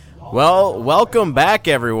Well, welcome back,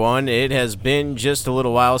 everyone. It has been just a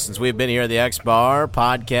little while since we've been here at the X Bar,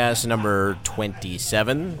 podcast number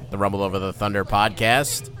 27, the Rumble Over the Thunder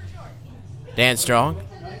podcast. Dan Strong,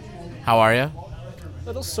 how are you? A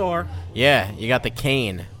little sore. Yeah, you got the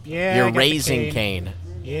cane. Yeah, You're I got raising the cane.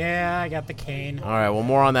 Yeah, I got the cane. All right, well,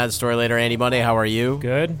 more on that story later. Andy Monday, how are you?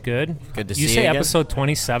 Good. Good to see you You say again. episode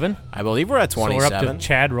 27? I believe we're at 27. So we're up to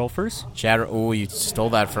Chad Rolfers? Chad, oh, you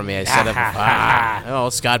stole that from me. I said it. Oh,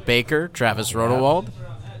 Scott Baker, Travis Rodewald.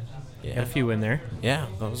 Got a few in there. Yeah,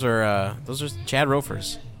 those are Chad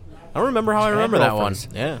Rofers. I don't remember how I remember that one.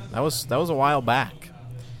 Yeah, that was a while back.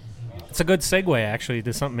 It's a good segue, actually,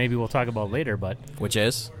 to something maybe we'll talk about later. But Which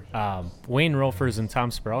is? Wayne Rolfers and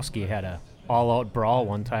Tom Sporowski had a all-out brawl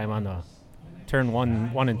one time on the turn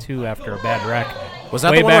one and two after a bad wreck. Was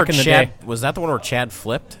that way the one back where in the Chad? day. Was that the one where Chad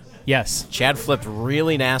flipped? Yes. Chad flipped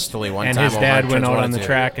really nastily one And time. his dad over went turns out one on and the two.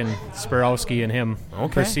 track, and Sporowski and him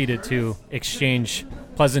Okay. proceeded to exchange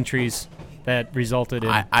pleasantries that resulted in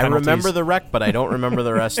I penalties. remember the wreck, but I don't remember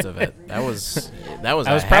the rest of it. That was I was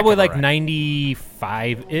a heck probably of a like wreck.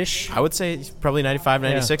 95-ish. I would say probably 95,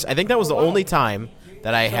 96. I think that was the only time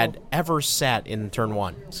that I had ever sat in turn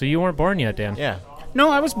one. So you weren't born yet, Dan. Yeah. No,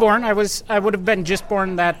 I was born. I would have been just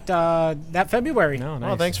born that February. No,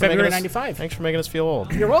 nice. Oh, thanks for February making us, 95. Thanks for making us feel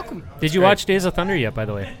old. You're welcome. Did you watch Days of Thunder yet, by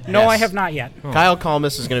the way? No, Yes. I have not yet. Kyle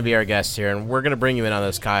Kalmus is going to be our guest here, and we're going to bring you in on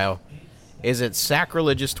this, Kyle. Is it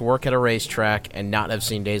sacrilegious to work at a racetrack and not have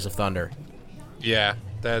seen Days of Thunder? Yeah,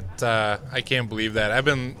 that I can't believe that. I've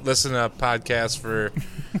been listening to podcasts for,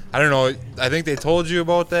 I don't know, I think they told you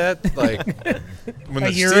about that, like when A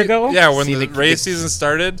the year ago? Yeah, when See, the the- race season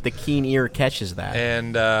started, The keen ear catches that.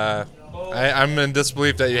 and I'm in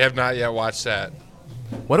disbelief that you have not yet watched that.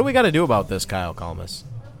 What do we got to do about this, Kyle Kalmus?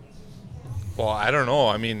 Well, I don't know.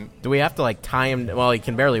 I mean, Do we have to, like, tie him? Well, he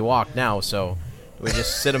can barely walk now, so do we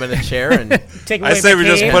just sit him in a chair and... Take away I say my we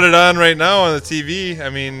just cane. put it on right now on the TV. I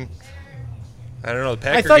mean, I don't know. The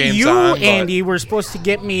I Packer thought game's you, on, but Andy, were supposed to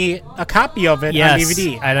get me a copy of it Yes, on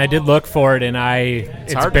DVD. and I did look for it, and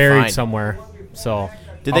it's hard to buried find. somewhere. So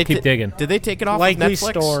Did I'll they keep digging. Did they take it off Likely of Netflix?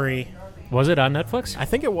 story. Was it on Netflix? I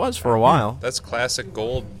think it was for a while. that's classic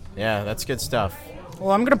gold. Yeah, that's good stuff.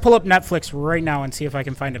 Well, I'm going to pull up Netflix right now and see if I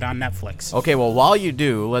can find it on Netflix. Okay, well, while you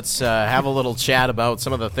do, let's have a little chat about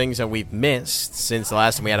some of the things that we've missed since the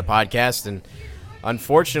last time we had a podcast. And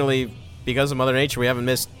unfortunately, because of Mother Nature, we haven't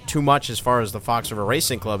missed too much as far as the Fox River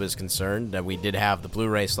Racing Club is concerned. That we did have the Blue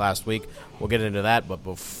Race last week. We'll get into that. But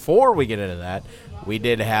before we get into that, we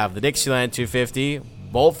did have the Dixieland 250.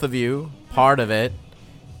 Both of you, part of it.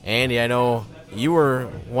 Andy, I know you were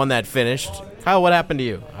one that finished. Kyle, what happened to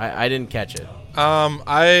you? I didn't catch it.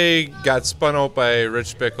 I got spun out by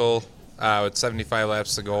Rich Bickle with 75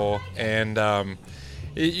 laps to go, and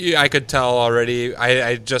I could tell already.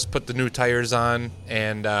 I just put the new tires on,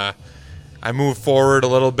 and I moved forward a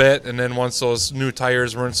little bit, and then once those new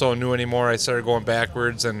tires weren't so new anymore, I started going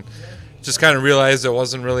backwards and just kind of realized it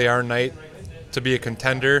wasn't really our night to be a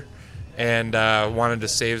contender, and wanted to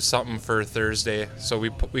save something for Thursday. So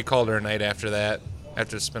we called our night after that,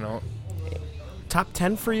 after the spin out. Top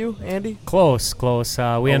 10 for you, Andy? Close.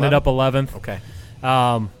 We ended up 11th. Okay.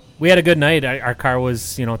 We had a good night. Our car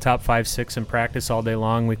was, top 5, 6 in practice all day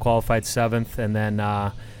long. We qualified 7th, and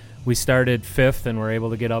then we started 5th and were able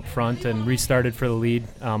to get up front and restarted for the lead.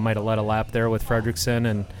 Might have led a lap there with Fredrickson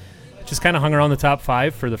and just kind of hung around the top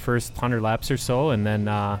 5 for the first 100 laps or so, and then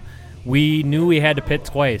we knew we had to pit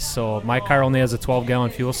twice. So my car only has a 12-gallon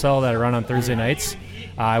fuel cell that I run on Thursday nights.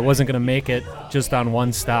 I wasn't going to make it just on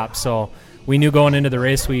one stop, so we knew going into the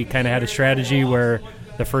race we kind of had a strategy where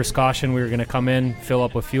the first caution we were going to come in, fill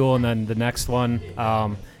up with fuel, and then the next one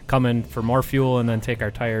come in for more fuel and then take our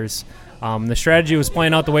tires. The strategy was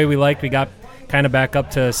playing out the way we liked. We got kind of back up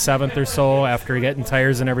to 7th or so after getting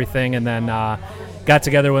tires and everything, and then got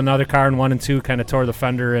together with another car in 1 and 2, kind of tore the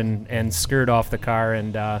fender and skirted off the car,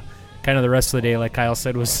 and kind of the rest of the day, like Kyle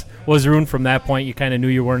said, was ruined from that point. You kind of knew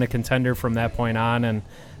you weren't a contender from that point on, and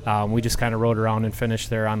we just kind of rode around and finished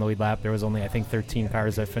there on the lead lap. There was only, I think, 13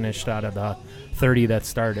 cars that finished out of the 30 that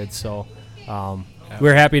started. So we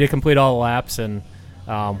were happy to complete all the laps, and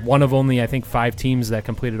one of only, I think, 5 teams that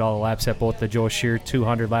completed all the laps at both the Joe Shear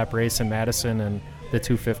 200-lap race in Madison and the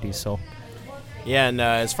 250. So. Yeah, and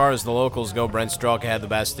as far as the locals go, Brent Strelka had the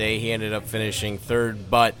best day. He ended up finishing 3rd,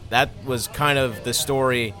 but that was kind of the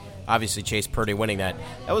story. Obviously, Chase Purdy winning that.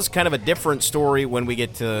 That was kind of a different story when we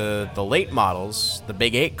get to the late models, the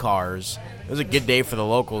Big 8 cars. It was a good day for the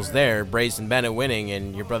locals there. Brazen Bennett winning,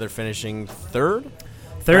 and your brother finishing 3rd?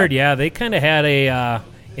 3rd, yeah. They kind of had an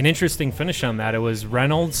interesting finish on that. It was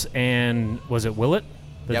Reynolds and, was it Willett?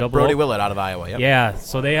 The Yeah, double Brody O. Willett out of Iowa. Yep. Yeah,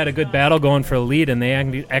 so they had a good battle going for the lead, and they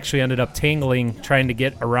actually ended up tangling, trying to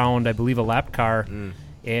get around, I believe, a lap car,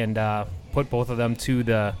 and put both of them to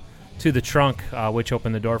the trunk, which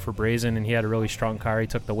opened the door for Brazen, and he had a really strong car. He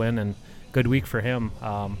took the win, and good week for him,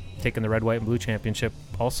 taking the red, white, and blue championship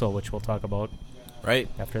also, which we'll talk about right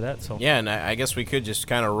after that. So yeah, and I guess we could just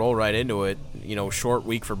kind of roll right into it. Short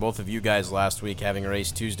week for both of you guys last week, having a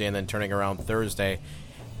race Tuesday and then turning around Thursday.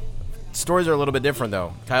 Stories are a little bit different,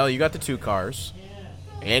 though. Kyle, you got the 2 cars.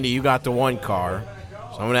 Andy, you got the 1 car.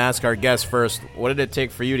 So I'm going to ask our guests first, what did it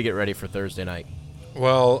take for you to get ready for Thursday night?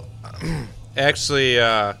 Well, actually,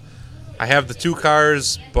 I have the 2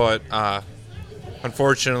 cars, but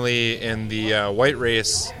unfortunately in the white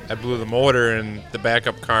race, I blew the motor in the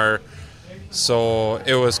backup car. So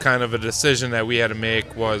it was kind of a decision that we had to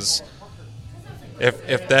make was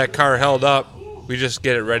if that car held up, we just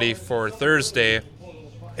get it ready for Thursday.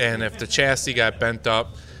 And if the chassis got bent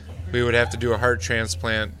up, we would have to do a heart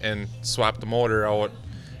transplant and swap the motor out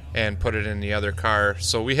and put it in the other car.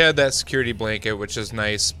 So we had that security blanket, which is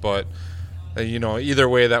nice, but either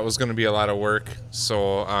way, that was going to be a lot of work.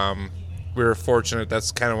 So we were fortunate.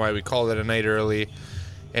 That's kind of why we called it a night early,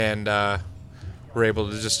 and we're able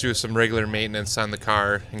to just do some regular maintenance on the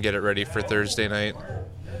car and get it ready for Thursday night.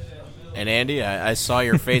 And Andy, I saw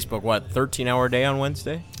your Facebook, 13-hour day on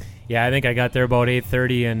Wednesday? yeah, I think I got there about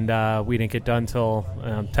 8:30, and we didn't get done till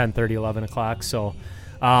 10:30, 11 o'clock. So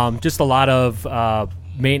just a lot of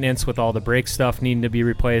maintenance with all the brake stuff needing to be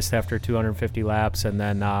replaced after 250 laps, and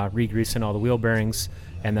then re-greasing all the wheel bearings.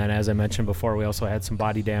 And then, as I mentioned before, we also had some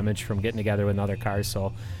body damage from getting together with another car,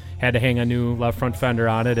 so had to hang a new left front fender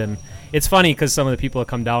on it. And it's funny because some of the people that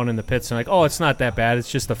come down in the pits and like, oh, it's not that bad,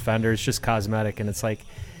 it's just a fender, it's just cosmetic. And it's like,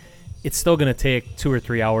 it's still going to take 2 or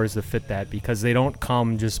 3 hours to fit that, because they don't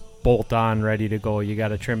come just bolt on ready to go. You got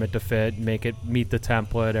to trim it to fit, make it meet the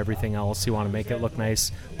template, everything else. You want to make it look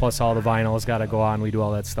nice, plus all the vinyl has got to go on. We do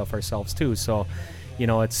all that stuff ourselves too, so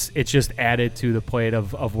it's just added to the plate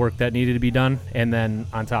of work that needed to be done, and then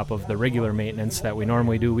on top of the regular maintenance that we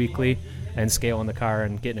normally do weekly, and scaling the car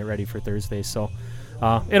and getting it ready for Thursday. So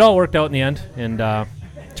it all worked out in the end, and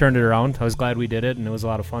turned it around. I was glad we did it, and it was a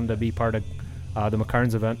lot of fun to be part of the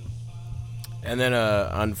McCarnes event. And then,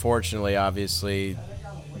 unfortunately, obviously,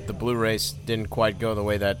 the blue race didn't quite go the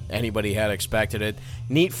way that anybody had expected it.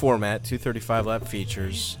 Neat format, 235 lap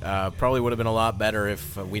features. Probably would have been a lot better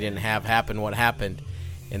if we didn't have happen what happened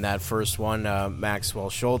in that first one.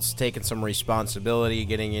 Maxwell Schultz taking some responsibility,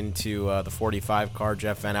 getting into the 45 car,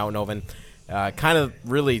 Jeff Van Outenhoven. Kind of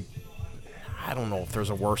really, I don't know if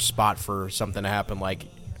there's a worse spot for something to happen like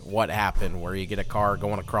what happened, where you get a car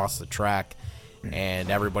going across the track and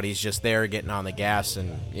everybody's just there getting on the gas.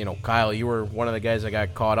 And, Kyle, you were one of the guys that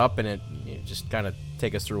got caught up in it. Just kind of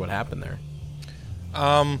take us through what happened there.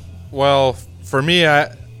 Well, for me,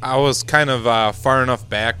 I was kind of far enough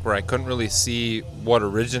back where I couldn't really see what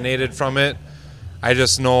originated from it. I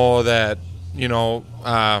just know that,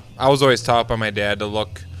 I was always taught by my dad to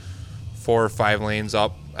look 4 or 5 lanes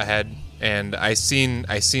up ahead. And I seen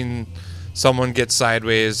someone get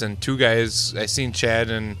sideways, and 2 guys, I seen Chad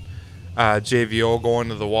and JVO go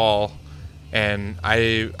into the wall, and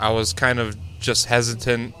I was kind of just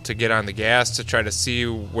hesitant to get on the gas to try to see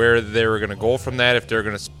where they were going to go from that, if they were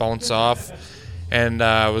going to bounce off, and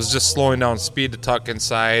was just slowing down speed to tuck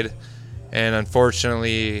inside. And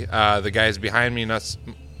unfortunately, the guys behind me must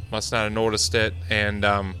not have noticed it, and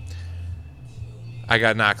I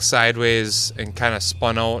got knocked sideways and kind of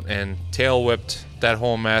spun out and tail whipped that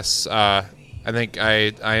whole mess. I think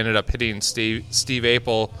I ended up hitting Steve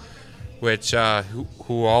Apel, which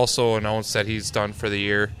who also announced that he's done for the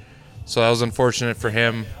year. So that was unfortunate for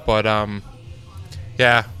him. But,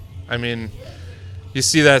 yeah, I mean, you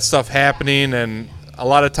see that stuff happening, and a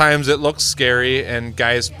lot of times it looks scary, and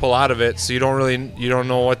guys pull out of it, so you don't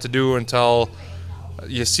know what to do until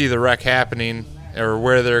you see the wreck happening or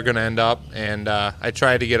where they're going to end up. And I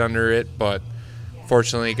tried to get under it, but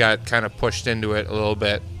fortunately got kind of pushed into it a little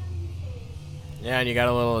bit. Yeah, and you got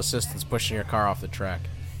a little assistance pushing your car off the track.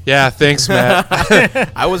 Yeah, thanks, Matt.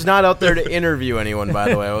 I was not out there to interview anyone, by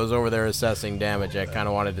the way. I was over there assessing damage. I kind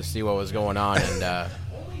of wanted to see what was going on. And,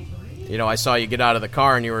 I saw you get out of the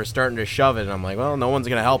car and you were starting to shove it. And I'm like, well, no one's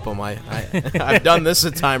going to help him. I've done this a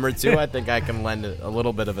time or two. I think I can lend a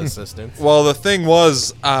little bit of assistance. Well, the thing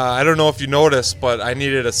was, I don't know if you noticed, but I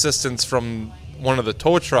needed assistance from one of the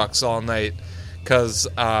tow trucks all night because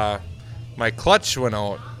my clutch went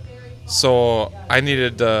out. So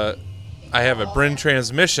I have a Brin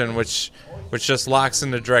transmission, which just locks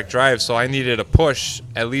into direct drive, so I needed a push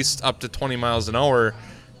at least up to 20 miles an hour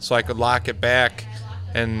so I could lock it back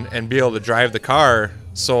and be able to drive the car.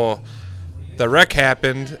 So the wreck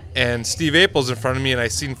happened, and Steve April's in front of me, and I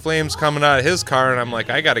seen flames coming out of his car, and I'm like,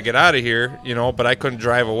 I got to get out of here, but I couldn't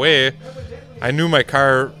drive away. I knew my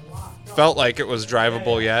car felt like it was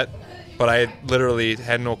drivable yet, but I literally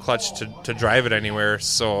had no clutch to drive it anywhere.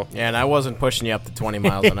 So Yeah, and I wasn't pushing you up to 20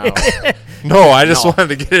 miles an hour. no, I just wanted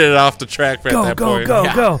to get it off the track at that point.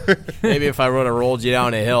 Go. Maybe if I would have rolled you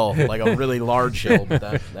down a hill, like a really large hill, but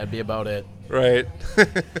that'd be about it. Right.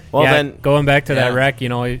 Well, yeah, then going back to that yeah. wreck,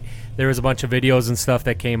 there was a bunch of videos and stuff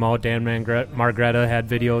that came out. Dan Margretta had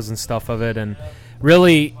videos and stuff of it, and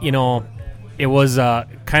really, it was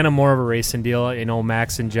kind of more of a racing deal.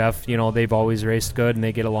 Max and Jeff, they've always raced good and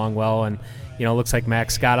they get along well, and looks like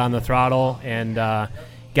Max got on the throttle and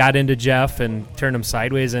got into Jeff and turned him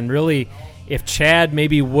sideways, and really, if Chad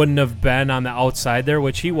maybe wouldn't have been on the outside there,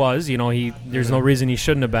 which he was, there's no reason he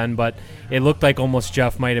shouldn't have been, but it looked like almost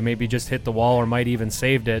Jeff might have maybe just hit the wall or might even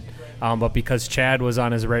saved it. But because Chad was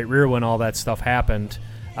on his right rear when all that stuff happened,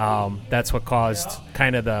 that's what caused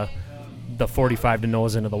kind of the 45 to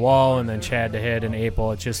nose into the wall, and then Chad to hit, and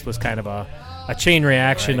April. It just was kind of a chain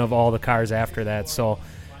reaction of all the cars after that. So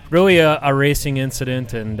really a racing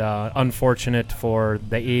incident, and unfortunate for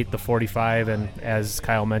the 8, the 45, and as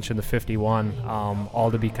Kyle mentioned, the 51, all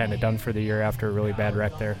to be kind of done for the year after a really bad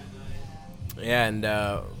wreck there. Yeah,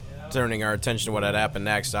 and turning our attention to what had happened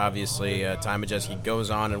next, obviously, Ty Majeski goes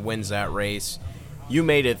on and wins that race. You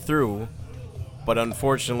made it through, but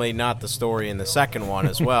unfortunately not the story in the second one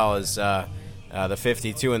as well, as the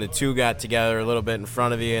 52 and the 2 got together a little bit in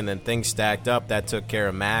front of you, and then things stacked up. That took care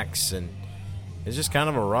of Max, and it's just kind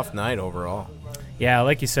of a rough night overall. Yeah,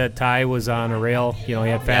 like you said, Ty was on a rail. He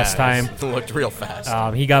had fast time. It looked real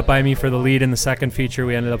fast. He got by me for the lead in the second feature.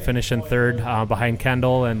 We ended up finishing third behind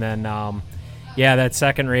Kendall, and then that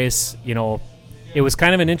second race, it was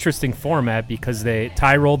kind of an interesting format because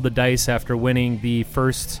Ty rolled the dice after winning the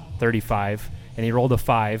first 35, and he rolled a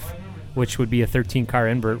 5, which would be a 13-car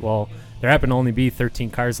invert. Well, there happened to only be 13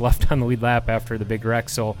 cars left on the lead lap after the big wreck,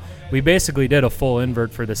 so we basically did a full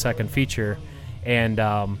invert for the second feature, and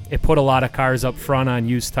it put a lot of cars up front on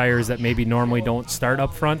used tires that maybe normally don't start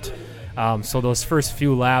up front. So those first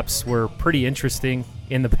few laps were pretty interesting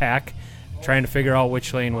in the pack, trying to figure out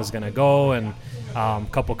which lane was going to go, and a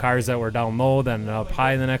couple cars that were down low, then up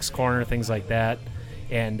high in the next corner, things like that.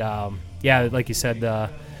 And, like you said,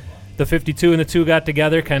 the 52 and the 2 got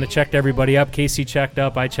together, kind of checked everybody up. Casey checked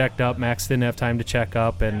up, I checked up. Max didn't have time to check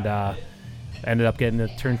up, and ended up getting the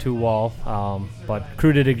turn 2 wall. But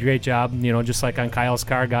crew did a great job, just like on Kyle's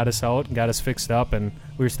car, got us out and got us fixed up, and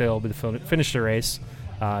we were still able to finish the race.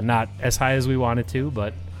 Not as high as we wanted to,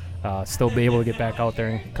 but still be able to get back out there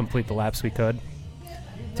and complete the laps we could.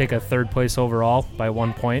 Take a third place overall by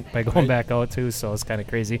 1 point by going back out too, so it's kind of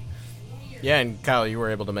crazy. Yeah, and Kyle, you were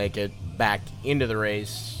able to make it back into the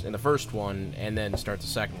race in the first one and then start the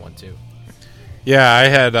second one too. Yeah, I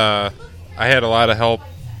had a lot of help.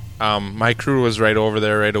 My crew was right over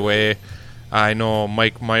there right away. I know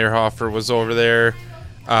Mike Meyerhofer was over there.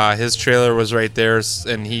 His trailer was right there,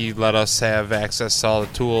 and he let us have access to all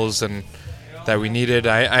the tools and that we needed.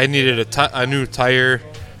 I needed a new tire.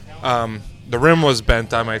 The rim was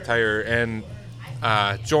bent on my tire, and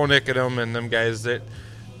Joe Nickadam and them guys, that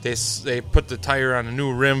they put the tire on a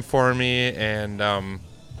new rim for me, and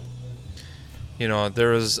there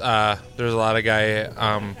was a lot of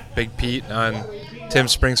guy, Big Pete on Tim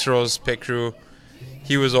Springstro's pit crew.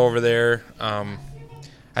 He was over there.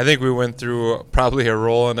 I think we went through probably a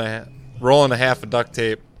roll and a half of duct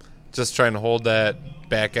tape, just trying to hold that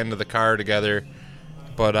back end of the car together.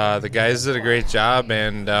 But the guys did a great job,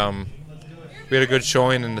 and we had a good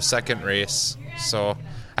showing in the second race. So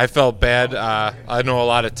I felt bad. I know a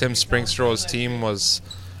lot of Tim Springstro's team was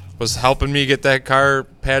helping me get that car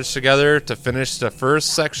patched together to finish the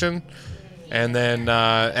first section. And then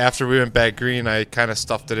after we went back green, I kind of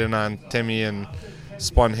stuffed it in on Timmy and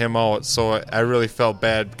spun him out. So I really felt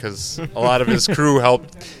bad because a lot of his crew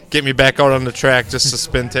helped get me back out on the track just to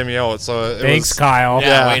spin Timmy out. So Thanks, Kyle.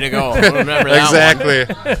 Yeah, way to go. I remember that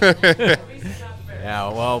exactly. Yeah,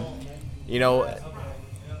 well,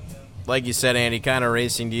 like you said, Andy, kind of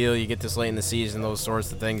racing deal. You get this late in the season, those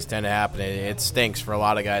sorts of things tend to happen. It stinks for a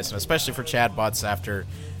lot of guys, and especially for Chad Butts after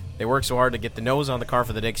they worked so hard to get the nose on the car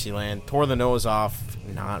for the Dixieland, tore the nose off.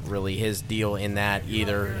 Not really his deal in that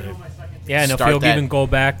either. Yeah, and if you'll even go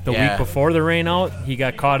back the week before the rain out, he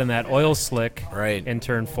got caught in that oil slick in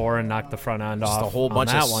turn 4 and knocked the front end off. A whole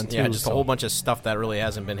bunch on of that one too. Yeah, just a whole bunch of stuff that really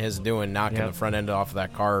hasn't been his doing, knocking the front end off of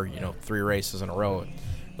that car. 3 races in a row.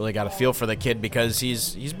 Really got to feel for the kid because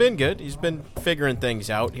he's been good. He's been figuring things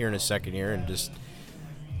out here in his second year, and just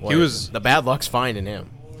the bad luck's finding him.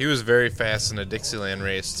 he was very fast in a Dixieland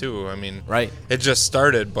race too. I mean, Right. It just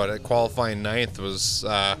started, but qualifying 9th was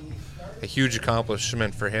a huge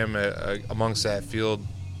accomplishment for him amongst that field.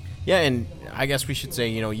 Yeah, and I guess we should say,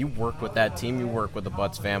 you worked with that team. You worked with the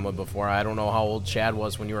Butts family before. I don't know how old Chad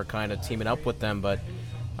was when you were kind of teaming up with them, but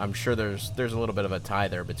I'm sure there's a little bit of a tie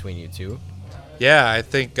there between you two. Yeah, I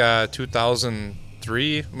think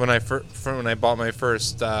 2003 when I bought my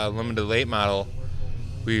first limited late model,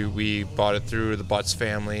 we bought it through the Butts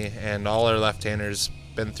family, and all our left-handers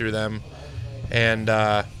been through them. And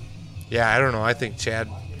I don't know. I think Chad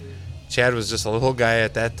was just a little guy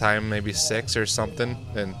at that time, maybe 6 or something,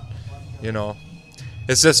 and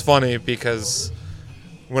it's just funny because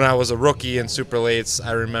when I was a rookie in super lates,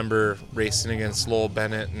 I remember racing against Lowell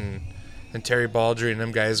Bennett and Terry Baldry and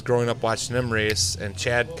them guys, growing up watching them race, and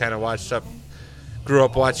Chad kind of grew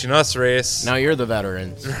up watching us race. Now you're the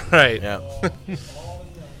veterans. Right. Yeah.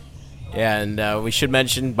 Yeah, and we should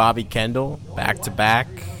mention Bobby Kendall, back-to-back.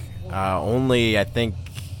 Only, I think,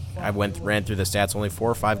 ran through the stats, only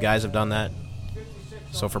 4 or 5 guys have done that.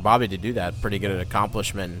 So for Bobby to do that, pretty good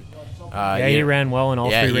accomplishment. He ran well in all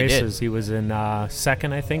 3 races. Did. He was in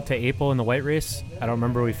second, I think, to April in the white race. I don't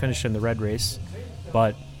remember we finished in the red race.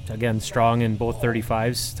 But, again, strong in both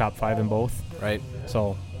 35s, top 5 in both. Right.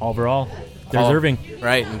 So, overall, deserving.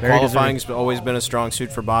 Right, and Very qualifying's always been a strong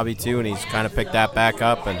suit for Bobby, too, and he's kind of picked that back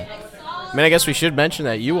up. And I guess we should mention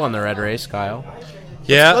that you won the red race, Kyle.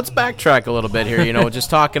 Yeah. Let's backtrack a little bit here, just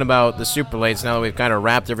talking about the super lates now that we've kind of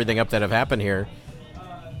wrapped everything up that have happened here.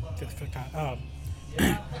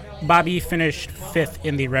 Bobby finished 5th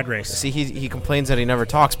in the red race. See, he complains that he never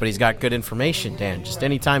talks, but he's got good information, Dan. Just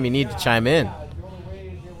anytime you need to chime in,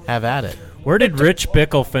 have at it. Where did Rich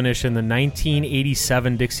Bickle finish in the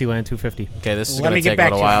 1987 Dixieland 250? Okay, this is Let going me to get take a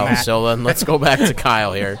back little to you on while, that. so then let's go back to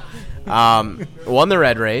Kyle here. Won the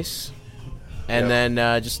red race, and then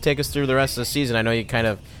just take us through the rest of the season. I know you kind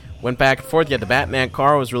of went back and forth. You had the Batman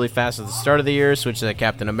car, was really fast at the start of the year, switched to the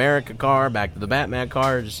Captain America car, back to the Batman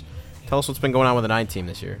car. Just tell us what's been going on with the 9 team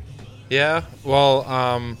this year. Yeah, well,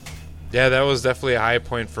 that was definitely a high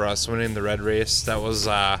point for us, winning the red race. That was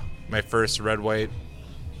my first red, white,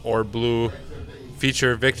 or blue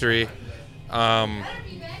feature victory,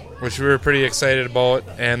 which we were pretty excited about.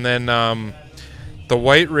 And then the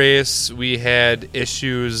white race, we had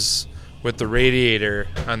issues with the radiator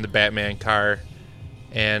on the Batman car,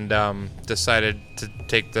 and decided to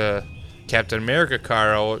take the Captain America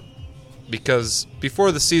car out because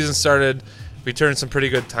before the season started, we turned some pretty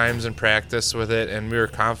good times in practice with it, and we were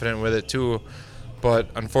confident with it too. But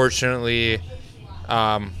unfortunately,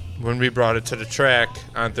 when we brought it to the track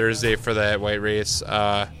on Thursday for that white race,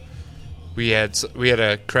 we had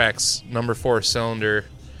a cracked number 4 cylinder,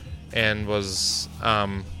 and was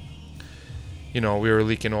we were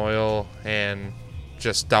leaking oil and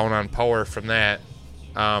just down on power from that.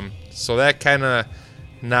 So that kind of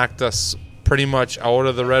knocked us pretty much out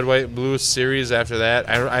of the red, white, and blue series after that.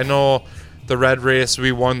 I know the red race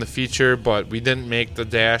we won the feature, but we didn't make the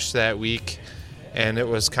dash that week, and it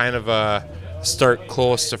was kind of a start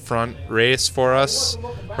close to front race for us,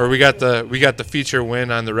 where we got the feature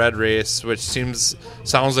win on the red race, which sounds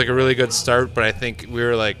like a really good start, but I think we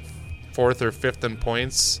were like 4th or 5th in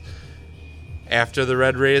points after the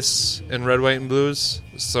red race in red, white, and blues.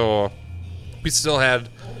 So we still had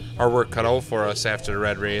our work cut out for us after the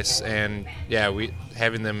red race, and we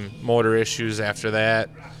having them motor issues after that.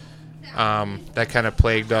 That kind of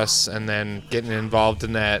plagued us, and then getting involved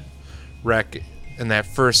in that wreck in that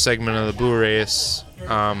first segment of the blue race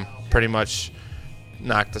pretty much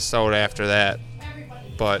knocked us out after that.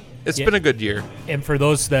 But it's been a good year. And for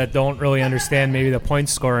those that don't really understand maybe the point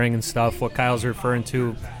scoring and stuff, what Kyle's referring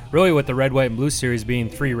to, really with the red, white, and blue series being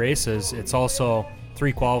 3 races, it's also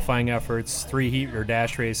 3 qualifying efforts, 3 heat or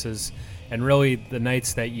dash races. And really, the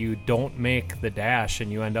nights that you don't make the dash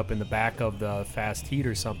and you end up in the back of the fast heat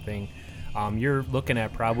or something, you're looking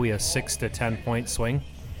at probably a 6 to 10 point swing.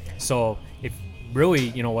 So if really,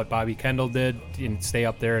 what Bobby Kendall did and stay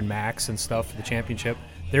up there in max and stuff for the championship,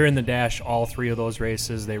 they're in the dash all 3 of those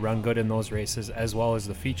races. They run good in those races as well as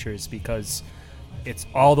the features, because it's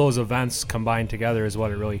all those events combined together is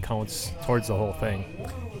what it really counts towards the whole thing.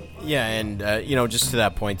 Yeah, and, just to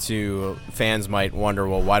that point, too, fans might wonder,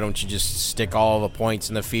 well, why don't you just stick all the points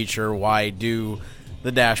in the feature? Why do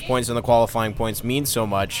the dash points and the qualifying points mean so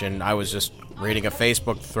much? And I was just reading a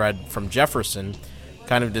Facebook thread from Jefferson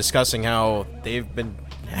kind of discussing how they've been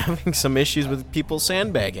having some issues with people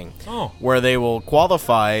sandbagging, where they will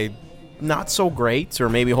qualify not so great or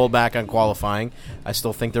maybe hold back on qualifying. I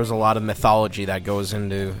still think there's a lot of mythology that goes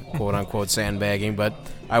into quote-unquote sandbagging, but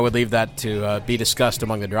I would leave that to be discussed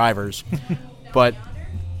among the drivers. But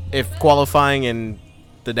if qualifying and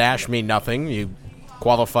the dash mean nothing, you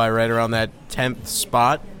qualify right around that 10th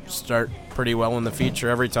spot, start pretty well in the feature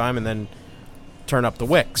every time, and then turn up the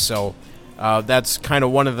wick. So that's kind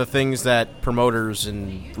of one of the things that promoters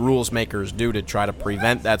and rules makers do to try to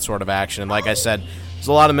prevent that sort of action. And like I said, there's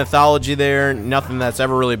a lot of mythology there, nothing that's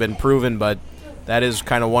ever really been proven, but that is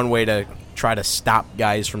kind of one way to try to stop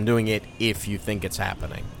guys from doing it if you think it's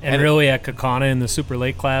happening. And really at Kaukauna in the Super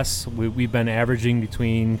Late class, we've been averaging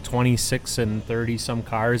between 26 and 30 some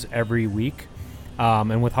cars every week.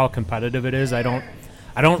 And with how competitive it is, I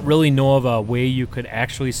don't really know of a way you could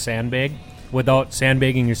actually sandbag without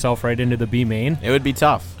sandbagging yourself right into the B main. It would be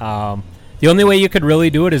tough. The only way you could really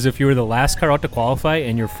do it is if you were the last car out to qualify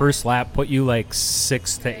and your first lap put you like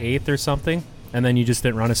 6th to 8th or something, and then you just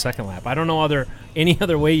didn't run a second lap. I don't know any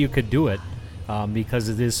other way you could do it because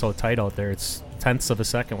it is so tight out there. It's tenths of a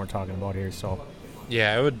second we're talking about here. So,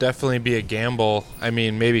 yeah, it would definitely be a gamble. I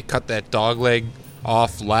mean, maybe cut that dog leg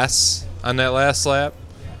off less on that last lap.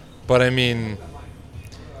 But, I mean,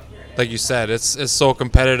 like you said, it's so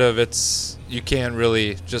competitive. You can't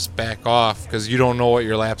really just back off because you don't know what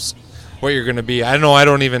you're going to be. I know I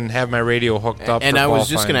don't even have my radio hooked up. And for I was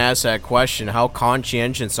just qualifying. going to ask that question. How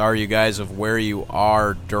conscientious are you guys of where you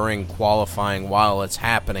are during qualifying while it's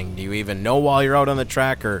happening? Do you even know while you're out on the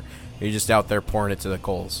track, or are you just out there pouring it to the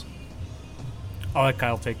coals? I'll let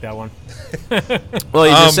Kyle take that one. Well,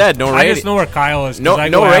 you just said no radio. I just know where Kyle is. No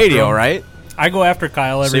radio, right? I go after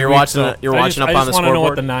Kyle every you're week. watching. You're watching up on the I just want to know what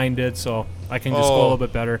scoreboard? the 9 did, so I can just go a little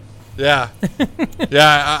bit better. Yeah.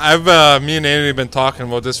 Yeah, I've me and Andy have been talking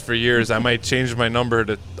about this for years. I might change my number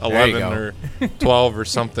to 11 or 12 or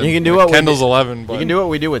something. You can do what Kendall's 11. But you can do what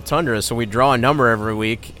we do with Tundra. So we draw a number every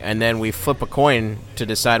week, and then we flip a coin to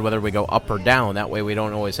decide whether we go up or down. That way we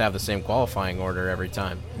don't always have the same qualifying order every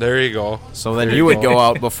time. There you go. So then you would go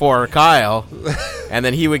out before Kyle, and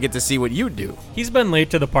then he would get to see what you do. He's been late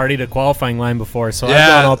to the party to qualifying line before, so Yeah.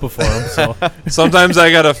 I've gone out before him. So Sometimes I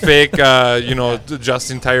got to fake,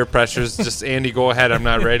 adjusting tire pressures. Just, Andy, go ahead. I'm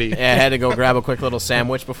not ready. Yeah, I had to go grab a quick little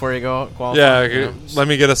sandwich before you go out qualify. Yeah, let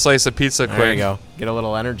me get a slice of pizza quick. There you go. Get a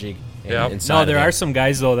little energy. Yep. Inside no, of there it. are some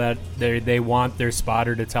guys though that they want their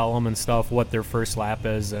spotter to tell them and stuff what their first lap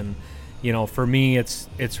is, and for me it's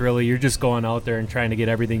really you're just going out there and trying to get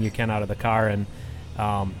everything you can out of the car, and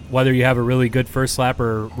whether you have a really good first lap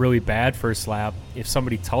or really bad first lap, if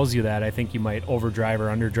somebody tells you that, I think you might overdrive or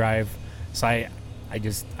underdrive. So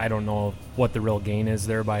I don't know what the real gain is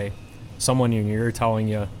there by someone in your ear telling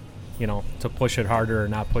you, to push it harder or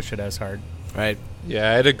not push it as hard. Right.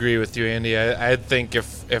 Yeah, I'd agree with you, Andy. I'd think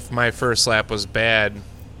if my first lap was bad,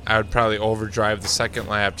 I would probably overdrive the second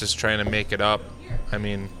lap just trying to make it up. I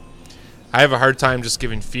mean, I have a hard time just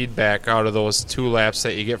giving feedback out of those 2 laps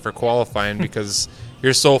that you get for qualifying because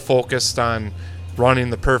you're so focused on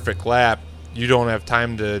running the perfect lap, you don't have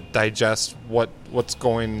time to digest what's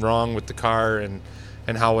going wrong with the car and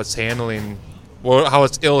how it's handling, how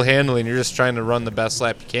it's ill handling. You're just trying to run the best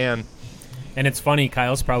lap you can. And it's funny,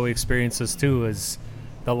 Kyle's probably experienced this too, is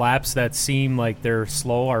the laps that seem like they're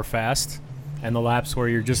slow are fast, and the laps where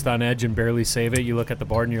you're just on edge and barely save it, you look at the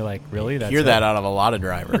board and you're like, really? That's hear it? that out of a lot of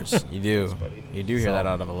drivers. You do. You do hear that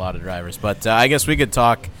out of a lot of drivers. But I guess we could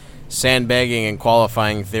talk sandbagging and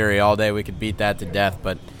qualifying theory all day. We could beat that to death.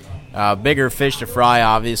 But bigger fish to fry,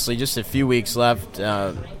 obviously. Just a few weeks left.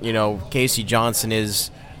 Casey Johnson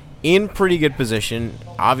is in pretty good position.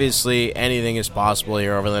 Obviously, anything is possible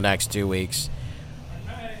here over the next 2 weeks.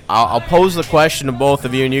 I'll pose the question to both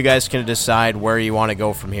of you, and you guys can decide where you want to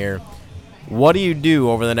go from here. What do you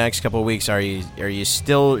do over the next couple of weeks? Are you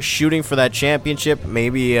still shooting for that championship?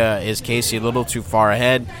 Maybe is Casey a little too far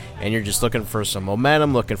ahead, and you're just looking for some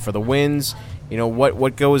momentum, looking for the wins?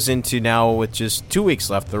 What goes into now with just 2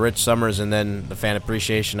 weeks left, the Rich Summers and then the Fan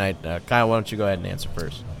Appreciation Night? Kyle, why don't you go ahead and answer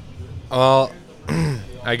first? Well,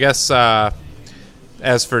 I guess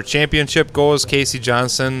as for championship goes, Casey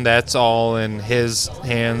Johnson, that's all in his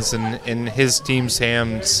hands and in his team's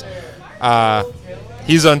hands.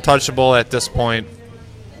 He's untouchable at this point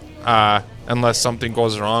unless something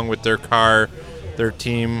goes wrong with their car, their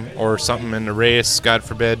team, or something in the race, God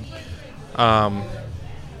forbid.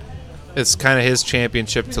 It's kind of his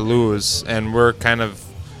championship to lose, and we're kind of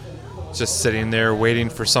just sitting there waiting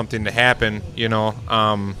for something to happen,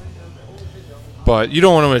 But you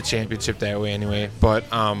don't want to win a championship that way anyway.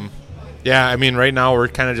 But, right now we're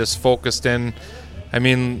kind of just focused in.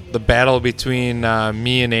 The battle between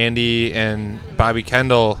me and Andy and Bobby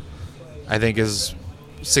Kendall, I think, is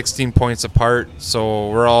 16 points apart. So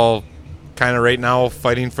we're all kind of right now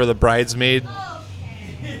fighting for the bridesmaid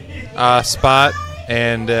spot.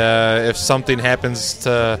 And if something happens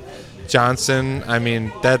to Johnson, I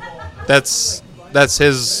mean, that's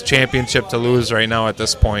his championship to lose right now at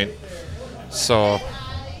this point. So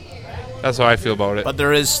that's how I feel about it. But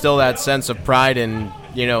there is still that sense of pride in,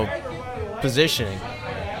 positioning.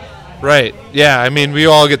 Right. Yeah, I mean, we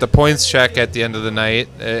all get the points check at the end of the night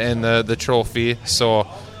and the trophy. So,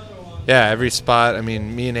 yeah, every spot. I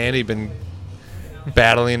mean, me and Andy been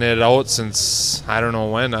battling it out since I don't know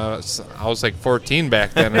when. I was like 14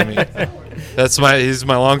 back then. I mean, he's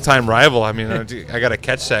my longtime rival. I mean, I got to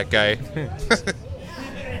catch that guy.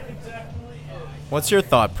 What's your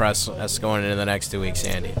thought process going into the next 2 weeks,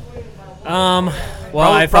 Andy?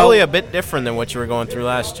 Well, probably a bit different than what you were going through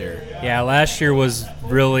last year. Yeah, last year was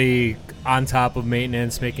really on top of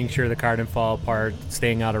maintenance, making sure the car didn't fall apart,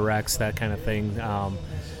 staying out of wrecks, that kind of thing.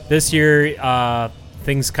 This year,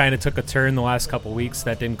 things kind of took a turn the last couple weeks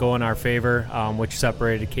that didn't go in our favor, which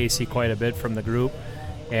separated Casey quite a bit from the group.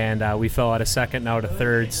 And we fell out of second, now to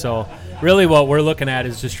third. So really what we're looking at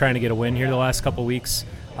is just trying to get a win here the last couple weeks.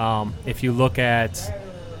 If you look at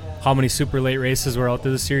how many super late races were out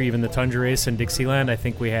there this year, even the Tundra race in Dixieland, I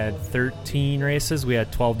think we had 13 races. We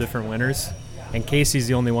had 12 different winners. And Casey's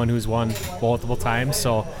the only one who's won multiple times.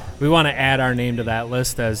 So we want to add our name to that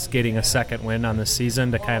list as getting a second win on this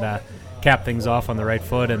season to kind of cap things off on the right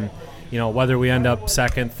foot. And, whether we end up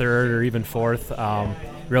second, third, or even fourth,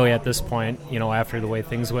 really at this point, after the way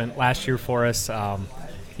things went last year for us,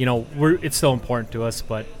 it's still important to us,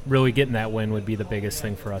 but really getting that win would be the biggest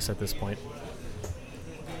thing for us at this point.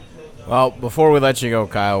 Well, before we let you go,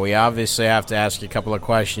 Kyle, we obviously have to ask you a couple of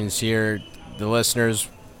questions here. The listeners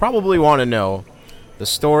probably want to know the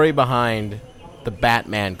story behind the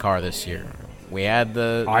Batman car this year. We had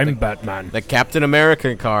Batman. The Captain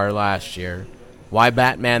America car last year. Why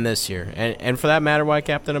Batman this year? And for that matter, why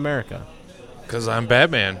Captain America? Because I'm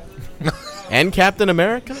Batman. And Captain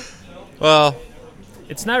America? Well,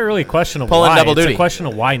 it's not really a question of pulling why. double it's duty. a question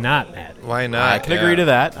of why not, Matt. Why not? I can agree to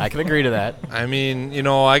that. I mean,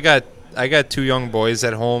 I got two young boys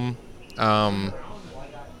at home.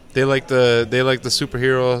 They like the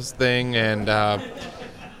superheroes thing, and a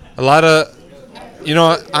lot of,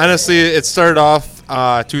 honestly, it started off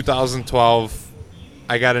 2012.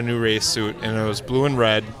 I got a new race suit, and it was blue and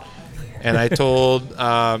red. And I told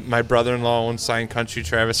my brother-in-law owns Sign Country,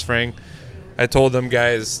 Travis Frank. I told them,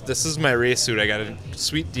 guys, this is my race suit. I got a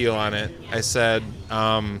sweet deal on it. I said,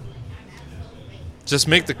 just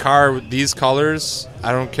make the car with these colors.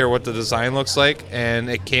 I don't care what the design looks like. And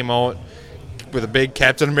it came out with a big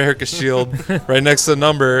Captain America shield right next to the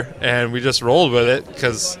number, and we just rolled with it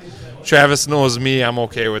because Travis knows me. I'm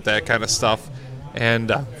okay with that kind of stuff.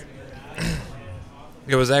 And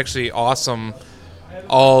it was actually awesome.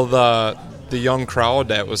 All the young crowd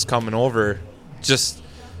that was coming over, just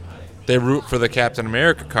they root for the Captain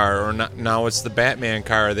America car, or not, now it's the Batman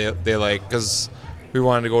car they like, because we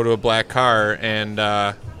wanted to go to a black car, and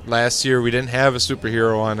last year we didn't have a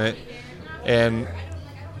superhero on it, and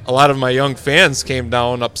a lot of my young fans came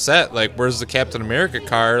down upset, like, where's the Captain America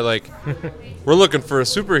car? Like, we're looking for a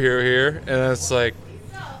superhero here, and it's like,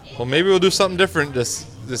 well, maybe we'll do something different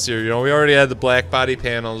this year. We already had the black body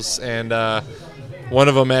panels, and one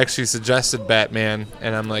of them actually suggested Batman,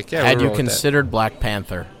 and I'm like, yeah. Had you considered Black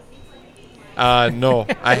Panther? No,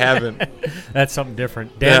 I haven't. That's something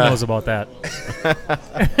different. Dan knows about that.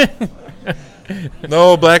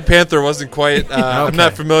 No, Black Panther wasn't quite. Okay. I'm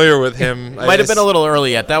not familiar with him. Might have been a little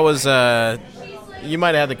early yet. That was. You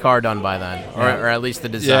might have had the car done by then, or at least the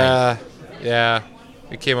design. Yeah.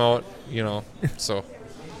 It came out, so.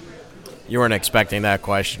 You weren't expecting that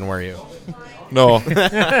question, were you? No.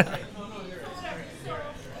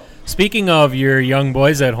 Speaking of your young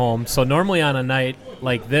boys at home, so normally on a night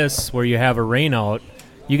like this where you have a rain out,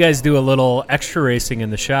 you guys do a little extra racing in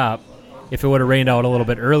the shop. If it would have rained out a little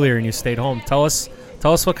bit earlier and you stayed home, tell us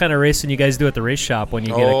what kind of racing you guys do at the race shop when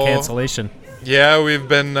you get a cancellation. Yeah, we've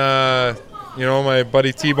been, my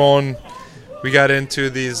buddy T-Bone, we got into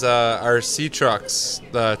these RC trucks,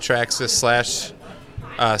 the Traxxas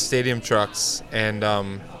 / stadium trucks, and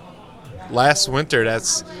last winter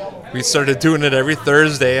we started doing it every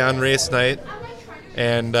Thursday on race night,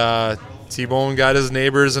 and T-Bone got his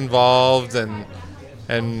neighbors involved, and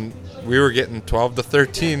we were getting 12 to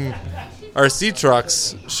 13 RC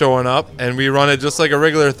trucks showing up, and we run it just like a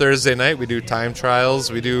regular Thursday night. We do time trials,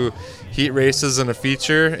 we do heat races and a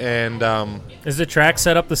feature, and is the track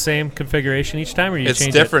set up the same configuration each time, or you change it?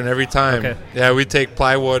 It's different every time. Okay. Yeah, we take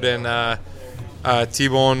plywood, and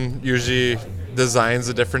T-Bone usually designs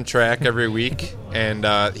a different track every week, and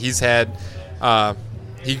he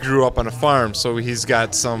grew up on a farm, so he's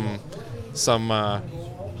got some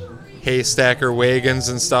hay stacker wagons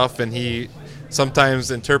and stuff, and he sometimes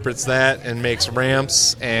interprets that and makes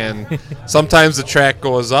ramps, and sometimes the track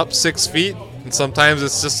goes up 6 feet, and sometimes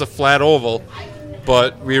it's just a flat oval.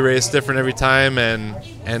 But we race different every time,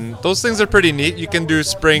 and those things are pretty neat. You can do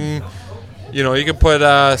spring, you can put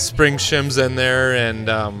spring shims in there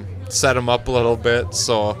and set them up a little bit.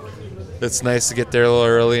 So it's nice to get there a little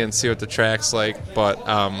early and see what the track's like. But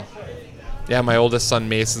yeah, my oldest son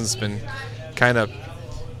Mason's been kind of,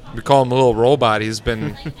 we call him a little robot. He's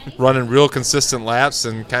been running real consistent laps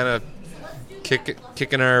and kind of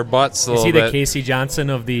kicking our butts a little bit. Is he the Casey Johnson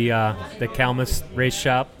of the Kalmus Race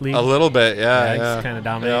Shop League? A little bit, yeah. He's kind of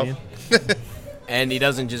dominating. Yep. And he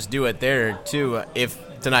doesn't just do it there, too. If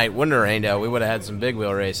tonight wouldn't have rained out, we would have had some big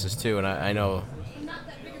wheel races, too. And I know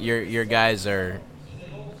your guys are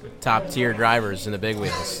top-tier drivers in the big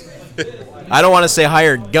wheels. I don't want to say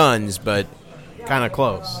hired guns, but kind of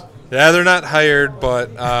close. Yeah, they're not hired,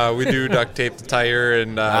 but we do duct tape the tire,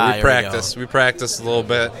 and we practice. We practice a little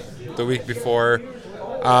bit the week before.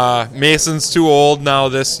 Mason's too old now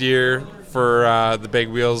this year for the big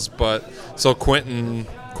wheels, but so Quentin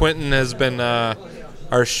has been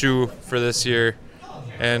our shoe for this year,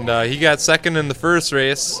 and he got second in the first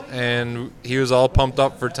race, and he was all pumped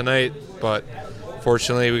up for tonight, but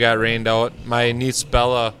fortunately we got rained out. My niece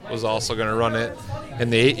Bella was also going to run it in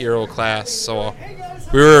the 8-year-old class, so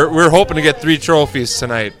we were hoping to get 3 trophies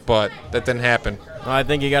tonight, but that didn't happen. Well, I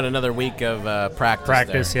think you got another week of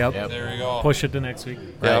practice. Yep. There we go. Push it to next week.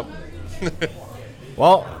 Right.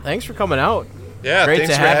 Well, thanks for coming out. Yeah, great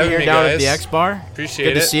thanks to for have you having here me, down guys. at the X Bar. Appreciate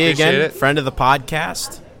Good it. to see you again. Appreciate it. Friend of the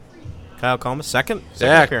podcast, Kyle Kalmus, second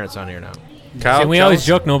Yeah. appearance on here now. Kyle, And we always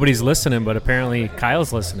joke nobody's listening, but apparently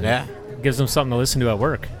Kyle's listening. Yeah. Gives them something to listen to at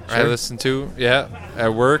work. I listen to,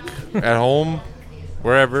 at work, at home,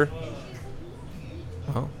 wherever.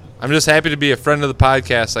 Oh. I'm just happy to be a friend of the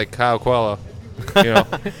podcast like Kyle Quella.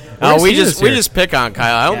 Oh, we he is just here. pick on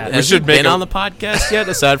Kyle. Yeah. Has We should he make been him- on the podcast yet?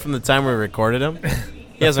 Aside from the time we recorded him,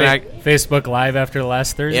 he hasn't. Facebook Live after the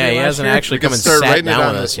last Thursday. Yeah, he last hasn't year. actually We can come and start sat writing it down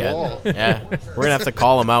on with this us yet. wall. Yeah, we're gonna have to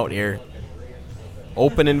call him out here.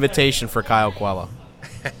 Open invitation for Kyle Quella.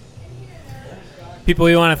 People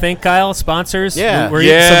we want to thank, Kyle, sponsors. Yeah. We're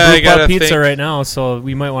Yeah, eating I some Brew gotta Pub Pizza thank- right now, so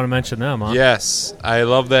we might want to mention them, huh? Yes, I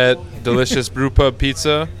love that delicious brew pub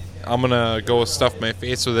pizza. I'm going to go stuff my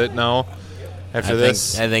face with it now after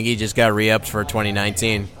this. I think he just got re-upped for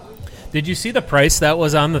 2019. Did you see the price that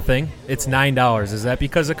was on the thing? It's $9. Is that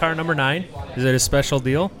because of car number 9? Is it a special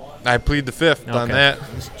deal? I plead the fifth on Okay. that.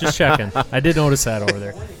 Just checking. I did notice that over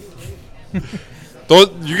there.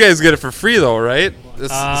 You guys get it for free, though, right?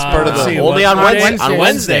 This is part of let's the... see, Only what- on Wednesday?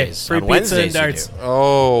 Wednesdays. Free On pizza Wednesdays and you darts. do.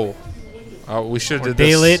 Oh, we should have did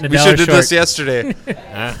day this. late and a We dollar should have did this short. yesterday.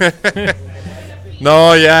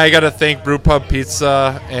 No, yeah, I got to thank Brew Pub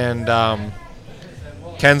Pizza and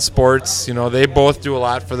Ken Sports. They both do a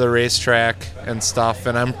lot for the racetrack and stuff,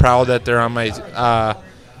 and I'm proud that they're on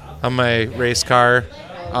my race car.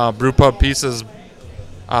 Brew Pub Pizza's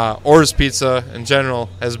Orr's Pizza in general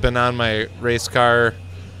has been on my race car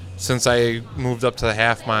since I moved up to the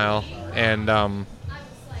half mile, and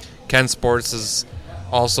Ken Sports has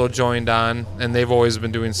also joined on, and they've always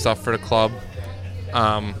been doing stuff for the club.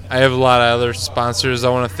 I have a lot of other sponsors. I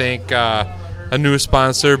want to thank a new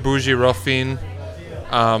sponsor, Bougie Roofing.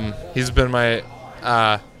 He's been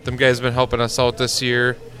them guys been helping us out this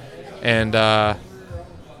year, and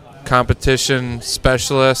competition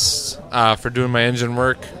specialist for doing my engine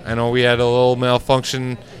work. I know we had a little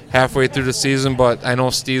malfunction halfway through the season, but I know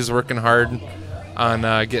Steve's working hard on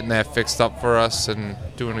getting that fixed up for us and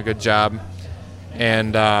doing a good job.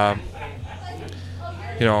 And a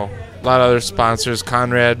lot of other sponsors,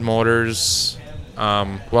 Conrad Motors,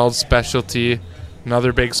 Weld Specialty,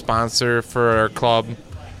 another big sponsor for our club.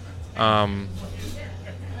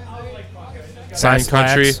 Sign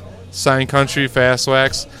Country, Fast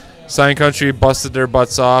Wax. Sign Country busted their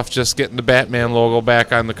butts off just getting the Batman logo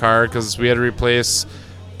back on the car because we had to replace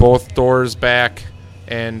both doors back,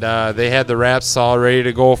 and they had the wraps all ready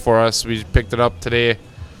to go for us. We picked it up today,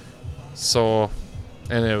 and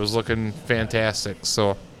it was looking fantastic.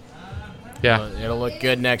 So, yeah, It'll look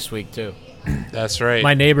good next week too. that's right.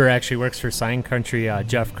 My neighbor actually works for Sign Country,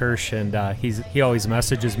 Jeff Kirsch, and he always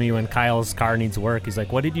messages me when Kyle's car needs work. He's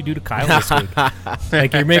like, "What did you do to Kyle this week?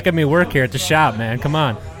 Like, you're making me work here at the shop, man. Come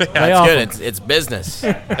on." That's good. It's business.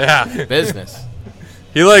 Yeah, Business.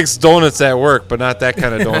 he likes donuts at work, but not that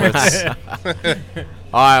kind of donuts. All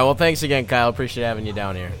right. Well, thanks again, Kyle. Appreciate having you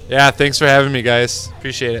down here. Yeah, thanks for having me, guys.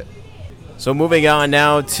 Appreciate it. So moving on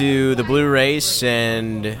now to the Blue Race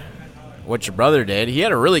and what your brother did. He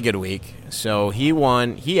had a really good week. So he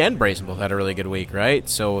won. He and Brayson both had a really good week, right?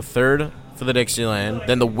 So third for the Dixieland,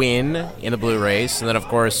 then the win in the blue race, and then, of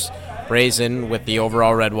course, Brazen with the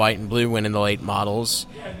overall red, white, and blue win in the late models,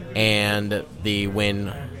 and the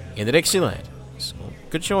win in the Dixieland. So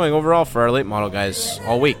good showing overall for our late model guys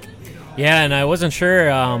all week. Yeah, and I wasn't sure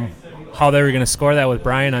how they were going to score that with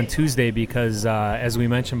Brian on Tuesday because, as we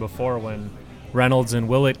mentioned before, when Reynolds and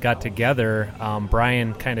Willett got together,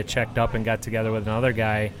 Brian kind of checked up and got together with another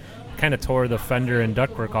guy, kind of tore the fender and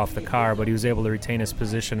ductwork off the car, but he was able to retain his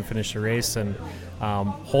position and finish the race and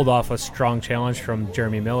hold off a strong challenge from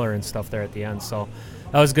Jeremy Miller and stuff there at the end. So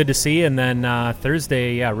that was good to see. And then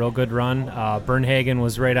Thursday, real good run. Bernhagen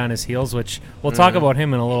was right on his heels, which we'll talk about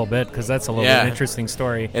him in a little bit because that's a little bit of an interesting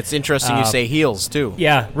story. It's interesting you say heels, too.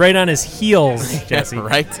 Yeah, right on his heels, Jesse.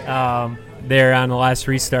 Right. There on the last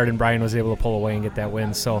restart, and Brian was able to pull away and get that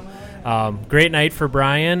win. So great night for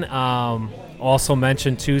Brian. Also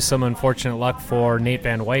mentioned, too, some unfortunate luck for Nate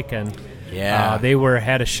Van Wyken. Yeah. They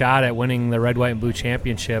had a shot at winning the red, white, and blue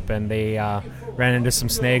championship, and they ran into some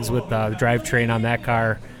snags with the drivetrain on that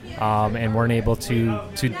car and weren't able to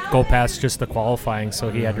go past just the qualifying,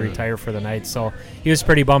 so he had to retire for the night. So he was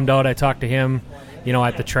pretty bummed out. I talked to him,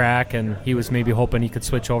 at the track, and he was maybe hoping he could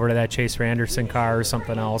switch over to that Chase Randerson car or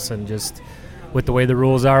something else, and just with the way the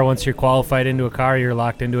rules are, once you're qualified into a car, you're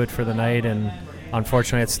locked into it for the night, and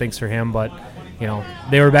unfortunately it stinks for him, but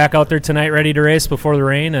they were back out there tonight ready to race before the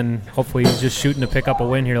rain, and hopefully he's just shooting to pick up a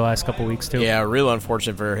win here the last couple of weeks, too. Yeah, real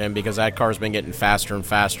unfortunate for him because that car's been getting faster and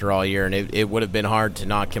faster all year, and it would have been hard to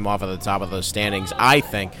knock him off at the top of those standings, I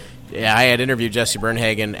think. Yeah, I had interviewed Jesse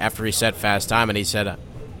Bernhagen after he set fast time, and he said,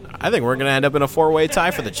 I think we're going to end up in a four-way tie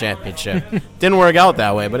for the championship. Didn't work out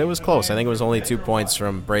that way, but it was close. I think it was only 2 points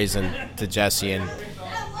from Brazen to Jesse. And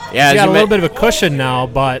he's got a little bit of a cushion now,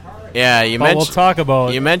 but... Yeah, we'll talk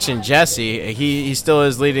about. You mentioned Jesse. He still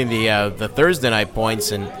is leading the Thursday night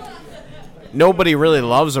points, and nobody really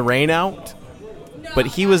loves a rain out, but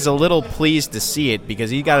he was a little pleased to see it because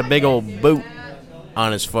he got a big old boot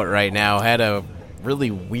on his foot right now. Had a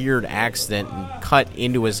really weird accident and cut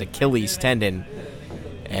into his Achilles tendon,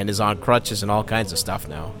 and is on crutches and all kinds of stuff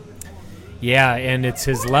now. Yeah, and it's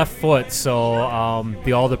his left foot, so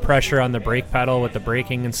all the pressure on the brake pedal with the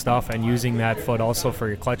braking and stuff, and using that foot also for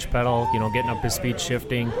your clutch pedal, getting up to speed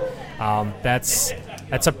shifting, that's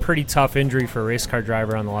a pretty tough injury for a race car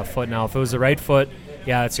driver on the left foot. Now, if it was the right foot,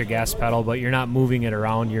 yeah, it's your gas pedal, but you're not moving it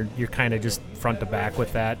around. You're kind of just front to back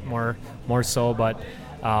with that more so, but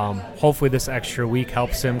hopefully this extra week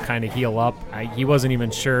helps him kind of heal up. He wasn't even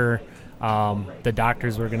sure the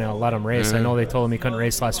doctors were going to let him race. I know they told him he couldn't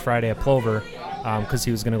race last Friday at Plover because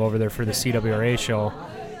he was going to go over there for the CWRA show.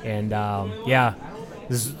 And,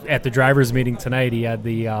 at the driver's meeting tonight, he had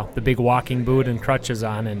the big walking boot and crutches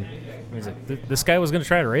on, and he's like, this guy was going to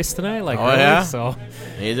try to race tonight? Like, really? Yeah? So,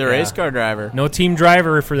 he's a race car driver. No team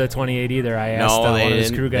driver for the 28 either. I asked one of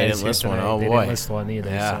his crew guys. They didn't list one. Oh, they boy. didn't list one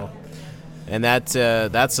either. Yeah. So. And that's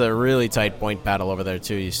a really tight point battle over there,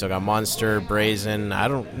 too. You still got Munster, Brazen.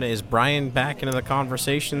 Is Brian back into the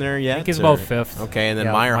conversation there yet? I think he's about fifth. Okay, and then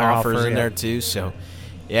Meyerhofer's in there, too. So,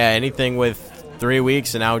 yeah, anything with 3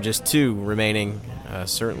 weeks and now just 2 remaining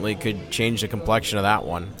certainly could change the complexion of that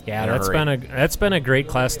one. Yeah, that's been a great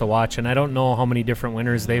class to watch, and I don't know how many different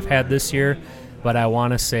winners they've had this year, but I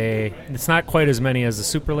want to say it's not quite as many as the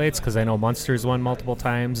Super Lates because I know Munster's won multiple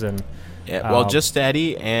times, and just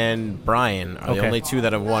Eddie and Brian are the only 2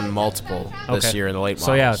 that have won multiple this year in the late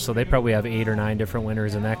models. So they probably have 8 or 9 different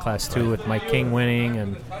winners in that class too, with Mike King winning,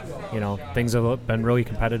 and things have been really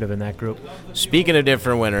competitive in that group. Speaking of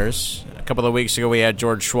different winners, a couple of weeks ago we had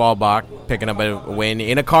George Schwalbach picking up a win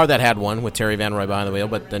in a car that had one with Terry Van Roy behind the wheel,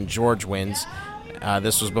 but then George wins.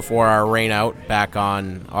 This was before our rain out back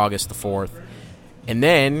on August the 4th. And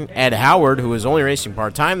then Ed Howard, who was only racing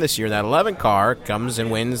part-time this year, that 11 car, comes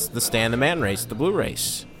and wins the Stan the Man race, the blue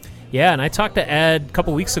race. Yeah, and I talked to Ed a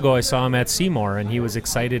couple weeks ago. I saw him at Seymour, and he was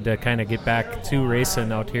excited to kind of get back to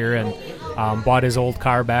racing out here, and bought his old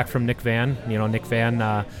car back from Nick Van. Nick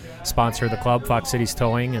Van sponsored the club, Fox Cities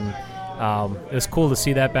Towing, and it was cool to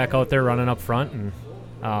see that back out there running up front, and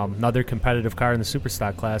another competitive car in the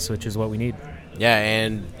Superstock class, which is what we need. Yeah,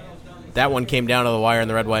 and that one came down to the wire in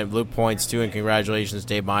the red, white, and blue points, too, and congratulations,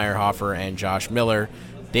 Dave Meyerhofer and Josh Miller.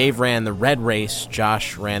 Dave ran the red race,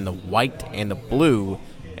 Josh ran the white and the blue,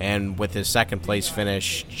 and with his second-place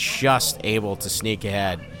finish, just able to sneak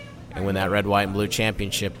ahead and win that red, white, and blue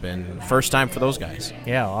championship, and first time for those guys.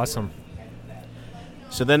 Yeah, awesome.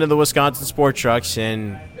 So then to the Wisconsin Sport Trucks,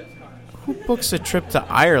 and who books a trip to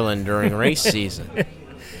Ireland during race season?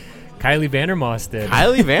 Kylie Vandermoss did.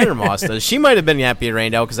 Kylie Vandermoss does. She might have been happy it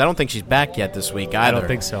rained out because I don't think she's back yet this week either. I don't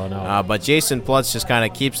think so, no. But Jason Plutz just kind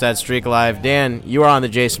of keeps that streak alive. Dan, you are on the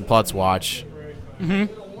Jason Plutz watch.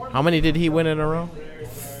 Mm-hmm. How many did he win in a row?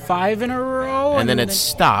 5 in a row. And then it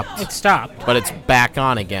stopped. It stopped. But it's back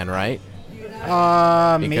on again, right?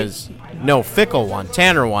 Because Fickle won.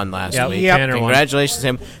 Tanner won last week. Yep. Tanner won. Congratulations to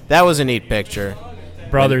him. That was a neat picture.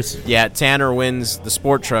 Brothers. And, Tanner wins the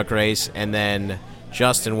sport truck race, and then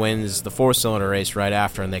Justin wins the 4-cylinder race right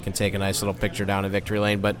after, and they can take a nice little picture down in victory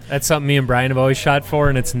lane. But that's something me and Brian have always shot for,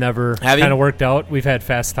 and it's never kind of worked out. We've had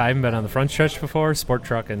fast time, been on the front stretch before, sport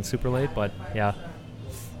truck and super late, but yeah.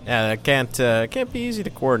 Yeah, it can't be easy to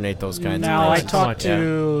coordinate those kinds now, of I races. talked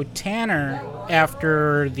to Tanner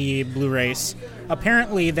after the blue race.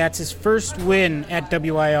 Apparently, that's his first win at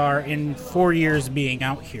WIR in 4 years being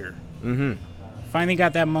out here. Mm-hmm. Finally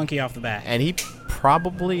got that monkey off the back. And he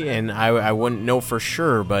probably, and I wouldn't know for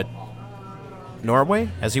sure, but Norway?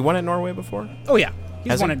 Has he won at Norway before? Oh, yeah.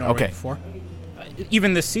 He's won he? at Norway Okay. before.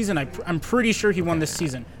 Even this season, I'm pretty sure he won this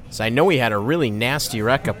season. So I know he had a really nasty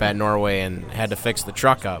wreck up at Norway and had to fix the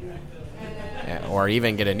truck up, or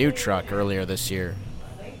even get a new truck earlier this year.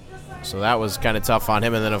 So that was kind of tough on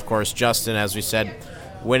him. And then, of course, Justin, as we said,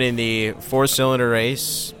 winning the 4-cylinder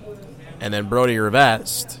race, and then Brody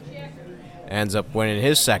Rivest ends up winning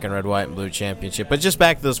his second red, white, and blue championship. But just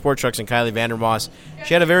back to the sport trucks and Kylie Vandermoss,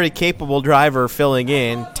 she had a very capable driver filling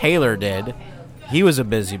in. Taylor did. He was a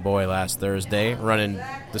busy boy last Thursday, running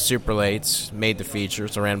the super lates, made the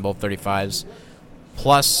features, so ran both 35s,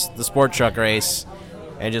 plus the sport truck race,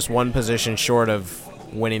 and just one position short of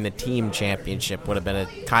winning the team championship.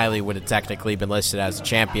 Kylie would have technically been listed as the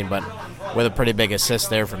champion, but with a pretty big assist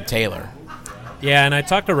there from Taylor. Yeah, and I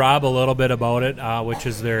talked to Rob a little bit about it, which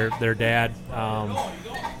is their dad.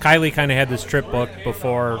 Kylie kind of had this trip booked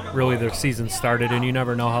before really their season started, and you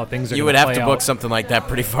never know how things are going to play out. You would have to book something like that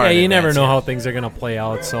pretty far in you advance. never know how things are going to play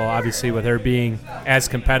out. So obviously with her being as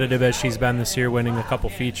competitive as she's been this year, winning a couple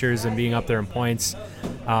features and being up there in points,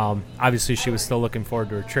 obviously she was still looking forward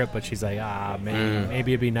to her trip, but she's like,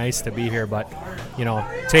 maybe it'd be nice to be here. But,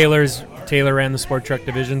 Taylor ran the sport truck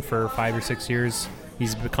division for 5 or 6 years.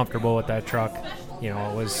 He's been comfortable with that truck. It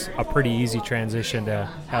was a pretty easy transition to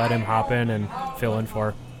let him hop in and fill in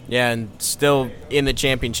for. Yeah, and still in the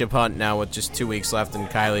championship hunt now with just 2 weeks left, and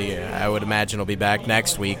Kylie, I would imagine, will be back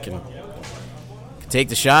next week and take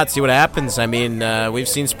the shot, see what happens. I mean, we've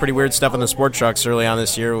seen some pretty weird stuff in the sport trucks early on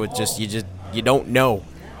this year with you don't know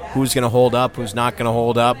who's going to hold up, who's not going to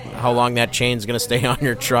hold up, how long that chain's going to stay on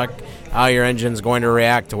your truck, how your engine's going to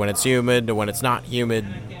react to when it's humid, to when it's not humid.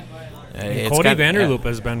 Cody Vanderloop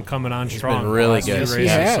has been coming on strong. He's been really good. Races, he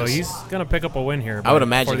has. so he's going to pick up a win here. I would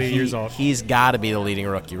imagine he's got to be the leading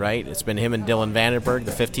rookie, right? It's been him and Dylan Vandenberg,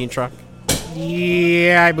 the 15 truck.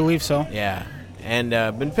 Yeah, I believe so. Yeah, and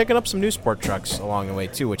been picking up some new sport trucks along the way,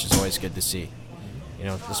 too, which is always good to see.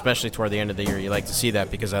 Especially toward the end of the year, you like to see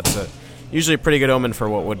that because that's usually a pretty good omen for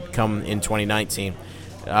what would come in 2019.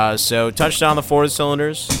 So touched on the 4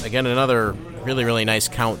 cylinders. Again, another really, really nice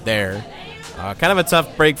count there. Kind of a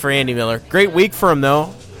tough break for Andy Miller. Great week for him,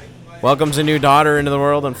 though. Welcomes a new daughter into the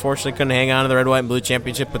world. Unfortunately, couldn't hang on to the red, white, and blue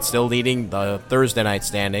championship, but still leading the Thursday night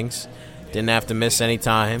standings. Didn't have to miss any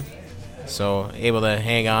time. So able to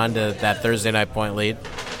hang on to that Thursday night point lead.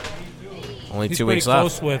 Only He's 2 weeks pretty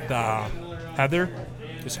left. close with Heather.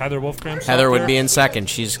 Is Heather Wolfgram? Heather would be in second.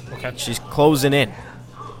 She's closing in.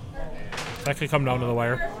 That could come down to the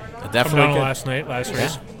wire. It definitely could. Last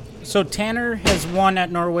race. So Tanner has won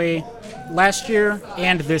at Norway last year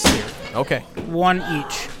and this year. Okay. 1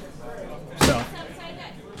 each.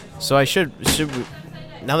 So I should we,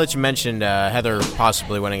 now that you mentioned Heather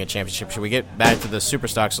possibly winning a championship, should we get back to the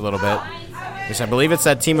Superstocks a little bit? Because I believe it's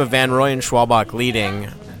that team of Van Roy and Schwalbach leading,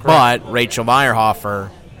 but Rachel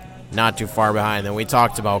Meyerhofer not too far behind. Then we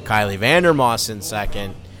talked about Kylie Vandermoss in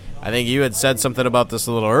second. I think you had said something about this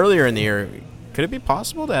a little earlier in the year. Could it be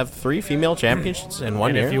possible to have 3 female championships in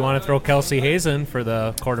 1 year? If you want to throw Kelsey Hazen for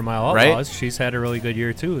the quarter mile outlaws, she's had a really good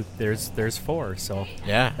year too. There's 4, so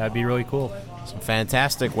yeah, that'd be really cool. Some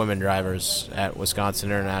fantastic women drivers at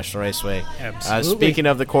Wisconsin International Raceway. Absolutely. Speaking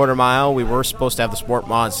of the quarter mile, we were supposed to have the Sport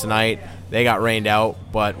Mods tonight. They got rained out,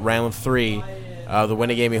 but round 3, the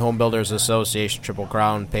Winnegamie Home Builders Association Triple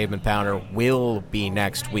Crown Pavement Pounder will be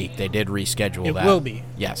next week. They did reschedule that. It will be.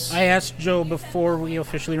 Yes. I asked Joe before we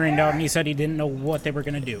officially rained out, and he said he didn't know what they were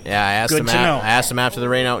going to do. Yeah, I asked Good to know. I asked him after the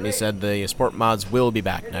rain out, and he said the Sport Mods will be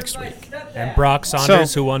back next week. And Brock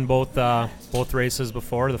Saunders, who won both races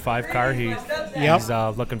before, the 5-car, he's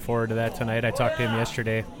looking forward to that tonight. I talked to him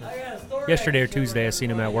yesterday or Tuesday. I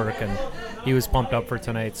seen him at work, and he was pumped up for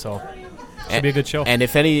tonight. So Should be a good show. And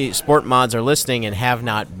if any sport mods are listening and have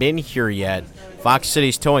not been here yet, Fox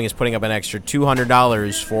Cities Towing is putting up an extra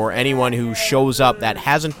 $200 for anyone who shows up that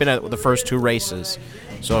hasn't been at the first 2 races.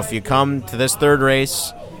 So if you come to this 3rd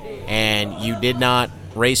race and you did not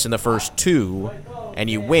race in the first 2 and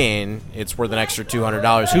you win, it's worth an extra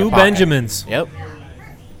 $200. 2 Benjamins. Yep.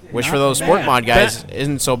 Which Not for those sport bad. mod guys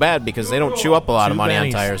isn't so bad because they don't chew up a lot of 2 money on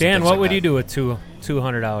bennies. tires. and Dan, things what like would that. you do with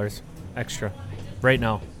 $200 extra right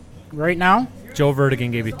now? Right now, Joe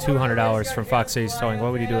Vertigan gave you $200 from Fox Cities Towing.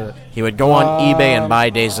 What would you do with it? He would go on eBay and buy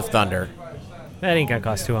Days of Thunder. That ain't gonna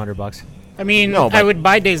cost $200. I mean, No, but- I would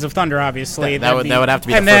buy Days of Thunder, obviously. That would have to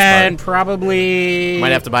be the and first then part. probably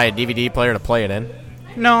Might have to buy a DVD player to play it in.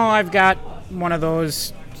 No, I've got one of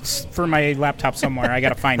those for my laptop somewhere. I got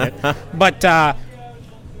to find it. But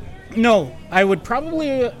no, I would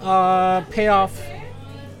probably pay off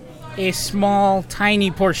a small, tiny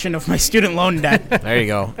portion of my student loan debt. There you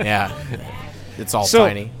go. Yeah. It's all So,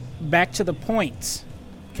 tiny. back to the points.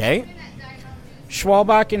 Okay.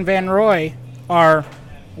 Schwalbach and Van Roy are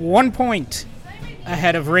 1 point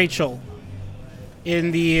ahead of Rachel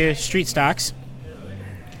in the street stocks.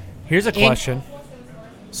 Here's a question.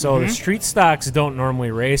 So the street stocks don't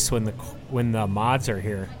normally race when the mods are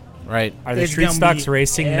here. Right. Are the It's street gonna stocks be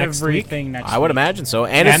racing next week? everything next I would week. imagine so.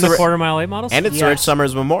 And it's the quarter-mile late models? and it's the Yes. Rich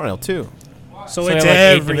Summers Memorial too. So So it's you have like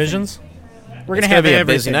 8 everything. divisions? We're It's gonna have be a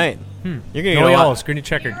everything. busy night. You're gonna No get a yellows, lot. green and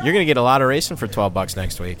checkered. You're gonna get a lot of racing for $12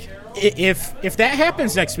 next week. If that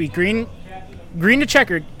happens next week, green to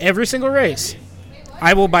checkered every single race,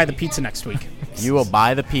 I will buy the pizza next week. You will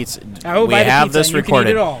buy the pizza. I will we buy the have pizza this and you can recorded.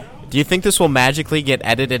 eat it all. Do you think this will magically get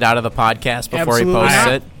edited out of the podcast before Absolutely he posts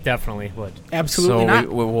not. it? Definitely would. Absolutely So not.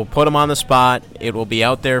 we'll put him on the spot. It will be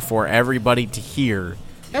out there for everybody to hear.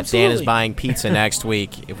 Dan Absolutely. is buying pizza next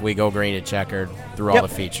week if we go green to checkered through all Yep. the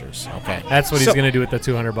features. Okay. That's what So- he's going to do with the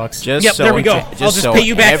 $200. Just Yep, so there we go. just I'll just so pay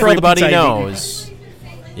you back for all the everybody pizza I ate. knows,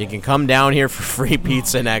 you can come down here for free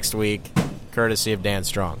pizza next week, courtesy of Dan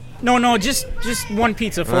Strong. No, just one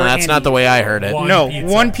pizza for Well, that's Andy. not the way I heard it. One No,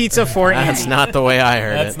 pizza. one pizza for That's Andy. not the way I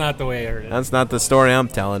heard That's it. not the way I heard it. That's not the story I'm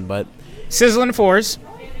telling, but Sizzling fours.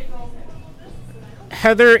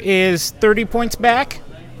 Heather is 30 points back,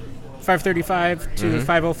 535 to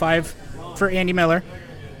 505 for Andy Miller.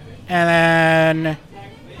 And then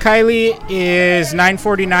Kylie is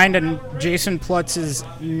 949 and Jason Plutz is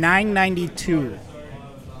 992.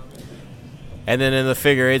 and then in the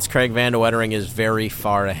figure eights, Craig Van de Wettering is very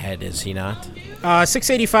far ahead, is he not?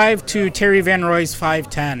 685 to Terry Van Roy's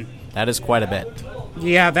 510. That is quite a bit.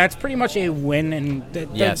 Yeah, that's pretty much a win, and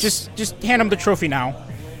Yes. just hand him the trophy now.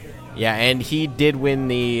 Yeah, and he did win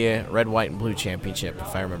the red, white, and blue championship,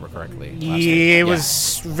 if I remember correctly. last Yeah, week. it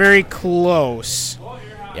was very close.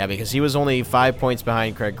 Yeah, because he was only 5 points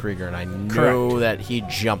behind Craig Krieger, and I know that he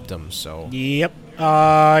jumped him. So Yep.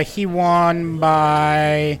 He won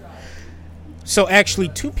by. So actually,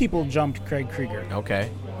 2 people jumped Craig Krieger okay,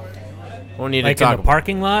 we'll need Like to in talk the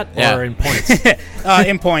parking lot Yeah. or in points?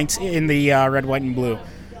 in points in the red, white, and blue.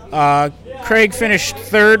 Craig finished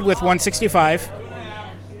 3rd with 165.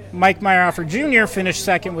 Mike Meyerhofer Jr. finished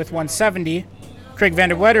 2nd with 170. Craig Van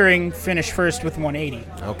de Wettering finished 1st with 180.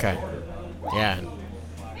 Okay, yeah,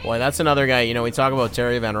 boy, that's another guy. You know, we talk about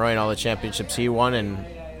Terry Van Roy and all the championships he won, and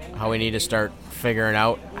how we need to start figuring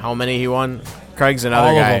out how many he won. Craig's another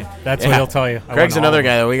All of guy. them. That's what he'll tell you. I Craig's won all another of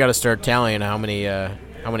them. guy that we got to start tallying how many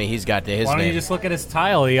he's got to his Why don't you name. just look at his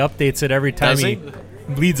tile? He updates it every time Does he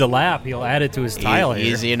leads a lap. He'll add it to his tile here.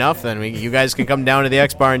 Easy enough then. You guys can come down to the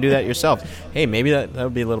X Bar and do that yourself. Hey, maybe that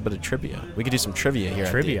would be a little bit of trivia. We could do some trivia here.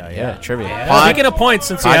 Trivia, yeah. trivia. Speaking of points,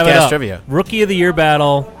 since you have it podcast up, trivia. Rookie of the Year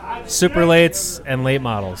battle, Super Lates, and Late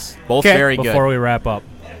Models. Both Okay. very good. Before we wrap up,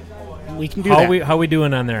 We can do that. how we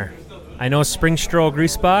doing on there? I know Springstro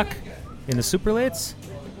Griesbach in the Super Lates.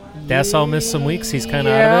 Dassau missed some weeks. He's kind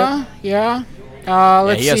of out of it. Yeah.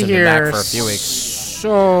 Let's he see hasn't been here. back for a few weeks.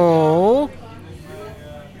 So,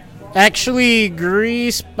 actually,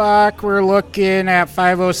 Griesbach, we're looking at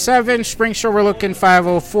 507. Springshore, we're looking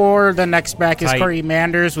 504. The next back is Tight. Corey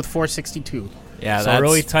Manders with 462. Yeah, So that's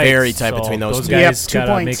really tight. very tight So between those two. Yep, guys 2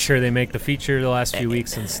 gotta points. make sure they make the feature the last few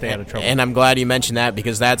weeks and stay out of trouble. And I'm glad you mentioned that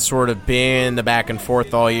because that's sort of been the back and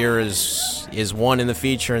forth all year is one in the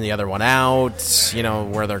feature and the other one out, you know,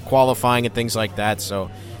 where they're qualifying and things like that. So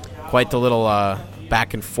quite the little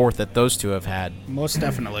back and forth that those two have had. Most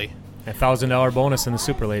definitely. $1,000 bonus in the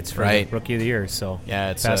Super Lates for Right. the Rookie of the Year. So Yeah,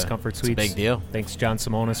 it's Fast a, Comfort it's a Suites. big deal. Thanks, John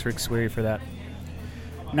Simonis, Rick Sweary for that.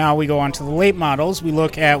 Now we go on to the late models. We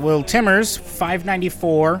look at Will Timmers,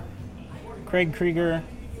 594. Craig Krieger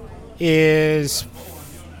is,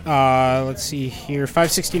 let's see here,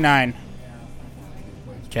 569.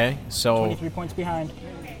 Okay, so 23 points behind.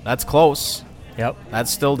 that's close. Yep. That's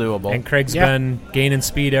still doable. And Craig's Yeah. been gaining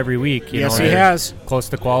speed every week. Yes, know, he they're has. Close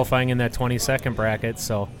to qualifying in that 22nd bracket,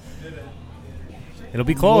 so it'll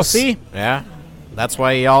be close. We'll see. Yeah. That's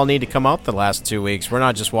why y'all need to come out the last 2 weeks. We're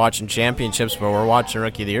not just watching championships, but we're watching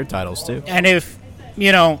Rookie of the Year titles, too. And if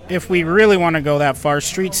we really want to go that far,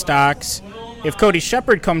 street stocks, if Cody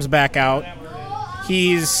Shepard comes back out,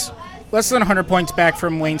 he's less than 100 points back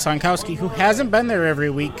from Wayne Sonkowski, who hasn't been there every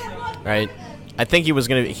week. Right? I think he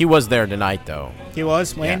was there tonight, though. He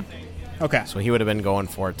was, Wayne? Yeah. Okay. So he would have been going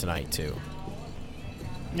for it tonight, too.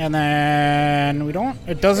 And then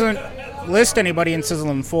it doesn't list anybody in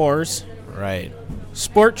Sizzling Fours. Right.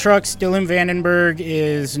 Sport Trucks, Dylan Vandenberg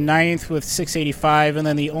is 9th with 685, and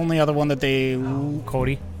then the only other one that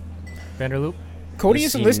Cody Vanderloop. Cody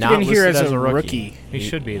Is isn't he listed not in here listed as a rookie. He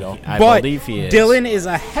should be, though. I But believe he is. Dylan is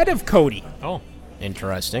ahead of Cody, Oh,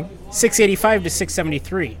 Interesting. 685 to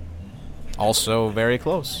 673. Also very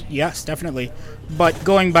close. Yes, definitely. But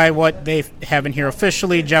going by what they have in here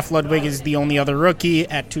officially, Jeff Ludwig is the only other rookie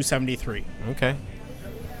at 273. Okay.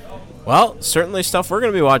 Well, certainly stuff we're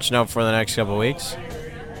going to be watching out for the next couple of weeks.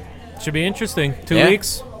 should be interesting. 2 Yeah.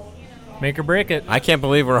 weeks, make or break it. I can't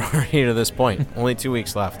believe we're already to this point. Only 2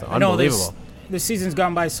 weeks left. I know Unbelievable. this season's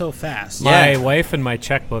gone by so fast. My Yeah. wife and my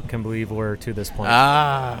checkbook can believe we're to this point.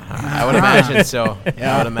 I would imagine so.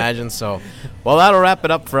 I would imagine so. Well, that'll wrap it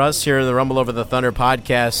up for us here in the Rumble Over the Thunder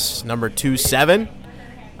podcast number 27.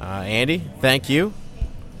 Andy, thank you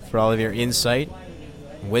for all of your insight,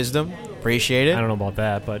 wisdom. Appreciate it. I don't know about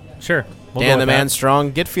that, but sure. We'll Dan go the with Man that.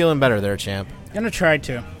 Strong, get feeling better there, champ. Gonna try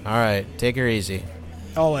to. All right, take her easy.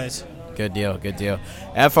 Always. Good deal, good deal.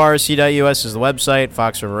 FRRC.us is the website,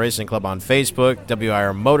 Fox River Racing Club on Facebook,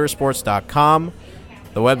 WIRmotorsports.com,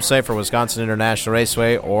 the website for Wisconsin International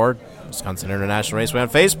Raceway or Wisconsin International Raceway on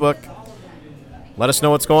Facebook. Let us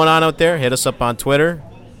know what's going on out there. Hit us up on Twitter.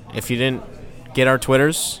 If you didn't get our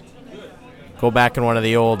Twitters, go back in one of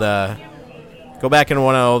the old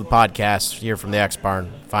podcasts here from the X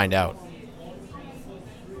Barn. Find out.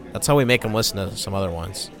 That's how we make them listen to some other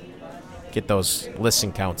ones. Get those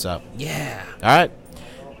listen counts up. Yeah. All right.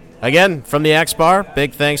 Again, from the X Bar,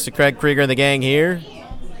 big thanks to Craig Krieger and the gang here.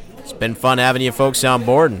 It's been fun having you folks on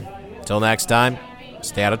board. And until next time,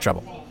 stay out of trouble.